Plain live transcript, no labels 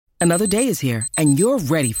Another day is here, and you're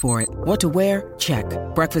ready for it. What to wear? Check.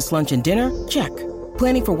 Breakfast, lunch, and dinner? Check.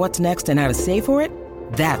 Planning for what's next and how to save for it?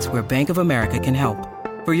 That's where Bank of America can help.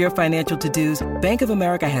 For your financial to-dos, Bank of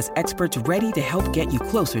America has experts ready to help get you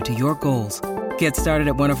closer to your goals. Get started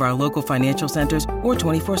at one of our local financial centers or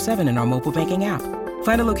 24/7 in our mobile banking app.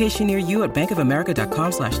 Find a location near you at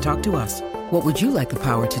bankofamerica.com/talktous. What would you like the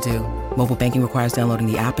power to do? Mobile banking requires downloading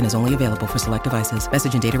the app and is only available for select devices.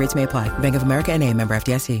 Message and data rates may apply. Bank of America N.A., member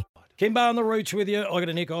FDIC. Kimbo on the Rooch with you. I got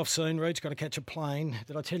to nick off soon. Rooch, got to catch a plane.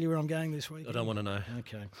 Did I tell you where I'm going this week? I don't want to know.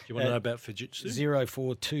 Okay. Do you want to know about Fujitsu?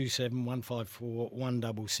 0427 154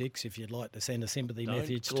 166 if you'd like to send a sympathy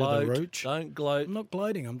message to the Rooch. Don't gloat. I'm not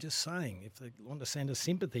gloating. I'm just saying if they want to send a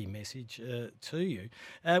sympathy message to you.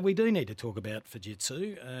 We do need to talk about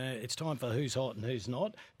Fujitsu. It's time for Who's Hot and Who's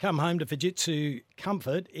Not. Come home to Fujitsu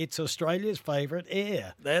Comfort. It's Australia's favourite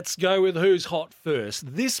air. Let's go with Who's Hot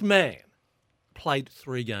first. This man played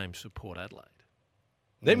 3 games for Port Adelaide.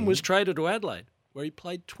 Then was traded to Adelaide, where he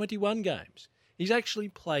played 21 games. He's actually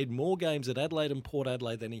played more games at Adelaide and Port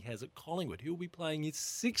Adelaide than he has at Collingwood. He'll be playing his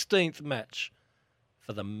 16th match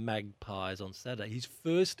for the Magpies on Saturday. His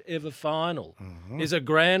first ever final is a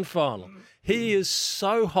grand final. He is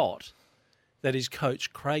so hot that his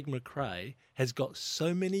coach, Craig McRae, has got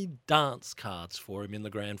so many dance cards for him in the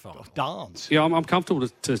grand final. Dance? Yeah, I'm comfortable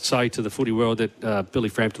to say to the footy world that Billy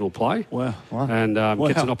Frampton will play. Wow. And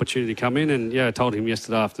gets an opportunity to come in. And, I told him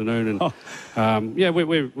yesterday afternoon. And,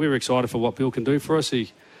 we're excited for what Bill can do for us.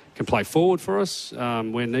 He can play forward for us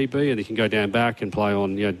when need be, and he can go down back and play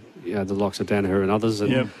on the likes of Danaher and others.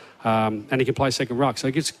 And, and he can play second ruck. So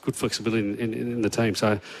he gets good flexibility in the team.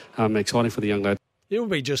 So exciting for the young lad. He'll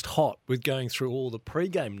be just hot with going through all the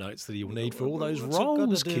pre-game notes that he'll need for all those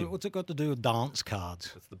roles, Kim. What's it got to do with dance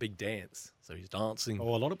cards? It's the big dance. So he's dancing.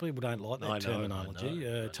 Oh, a lot of people don't like that terminology.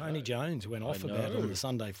 I know. Tony Jones went off about it on the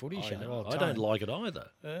Sunday Footy Show. I don't like it either.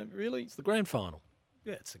 Really? It's the grand final.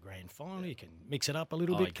 Yeah, it's the grand final. You can mix it up a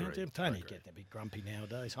little bit, can't you? Tony get a bit grumpy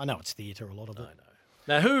nowadays. I know it's theatre, a lot of it. I know.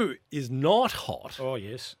 Now, who is not hot? Oh,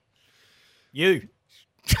 yes. You.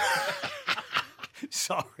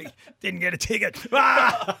 Sorry, didn't get a ticket.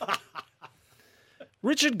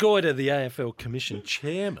 Richard Goyder, the AFL Commission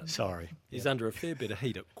chairman, is under a fair bit of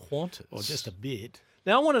heat at Qantas. Well, just a bit.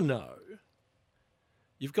 Now, I want to know,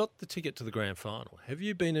 you've got the ticket to the grand final. Have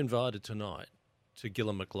you been invited tonight to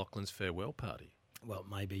Gillon McLachlan's farewell party? Well,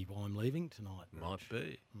 maybe why I'm leaving tonight. Might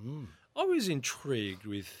be. I was intrigued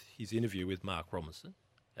with his interview with Mark Robinson,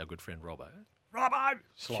 our good friend Robbo.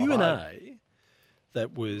 Q&A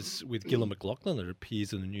that was with Gillon McLachlan that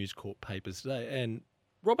appears in the News Corp papers today. And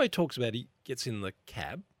Robbo talks about he gets in the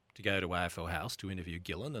cab to go to AFL House to interview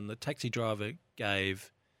Gillon, and the taxi driver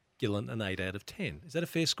gave Gillon an 8 out of 10. Is that a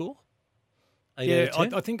fair score? 8 out of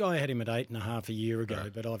 10? I think I had him at 8.5 a year ago,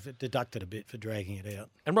 but I've deducted a bit for dragging it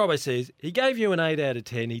out. And Robbo says, he gave you an 8 out of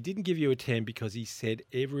 10. He didn't give you a 10 because he said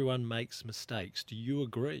everyone makes mistakes. Do you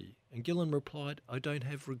agree? And Gillon replied, I don't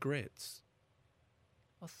have regrets.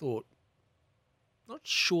 I thought, not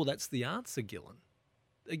sure that's the answer, Gillon.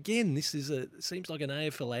 Again, this is seems like an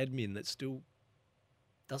AFL admin that still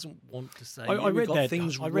doesn't want to say I read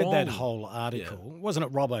that wrong. whole article. Yeah. Wasn't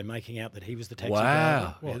it Robbo making out that he was the taxi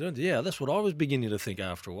driver? Wow. Yeah, that's what I was beginning to think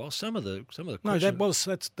after a while. Some of the questions. No,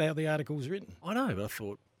 that's how the article was written. I know, but I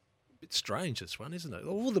thought, a bit strange this one, isn't it?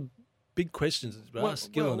 All the big questions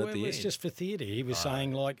asked Gillon at the end. It's just for theatre. He was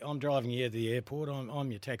saying, like, I'm driving you to the airport,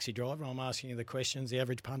 I'm your taxi driver, I'm asking you the questions the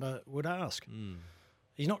average punter would ask.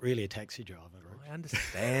 He's not really a taxi driver. I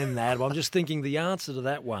understand that, but I'm just thinking the answer to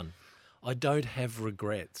that one, I don't have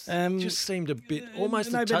regrets. Just seemed a bit,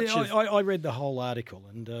 almost a touch of... I read the whole article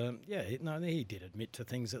and, he did admit to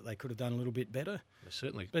things that they could have done a little bit better.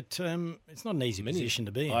 Certainly. But it's not an easy position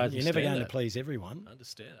to be in. You're never going to please everyone. I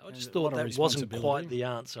understand. I just thought that wasn't quite the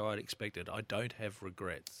answer I'd expected. I don't have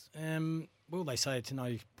regrets. Well, they say it's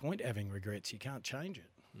no point having regrets. You can't change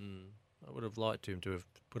it. I would have liked him to have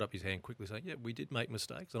put up his hand quickly saying, yeah, we did make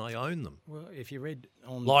mistakes and I own them. Well, if you read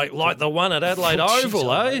on... Like the one at Adelaide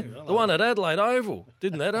Oval, eh? The one at Adelaide Oval.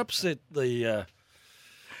 Didn't that upset the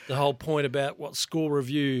whole point about what score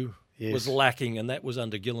review was lacking, and that was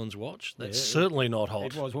under Gillon's watch? That's certainly not hot.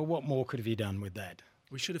 It was. Well, what more could have you done with that?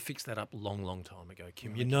 We should have fixed that up a long, long time ago,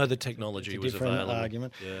 Kim. You know the technology was different available.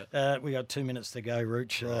 Argument. Yeah. We got 2 minutes to go,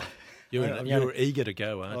 Rooch. You're eager to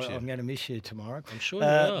go, aren't you? I'm going to miss you tomorrow. I'm sure you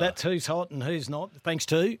are. That's who's hot and who's not. Thanks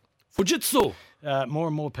to Fujitsu. More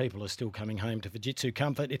and more people are still coming home to Fujitsu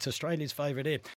Comfort. It's Australia's favourite air.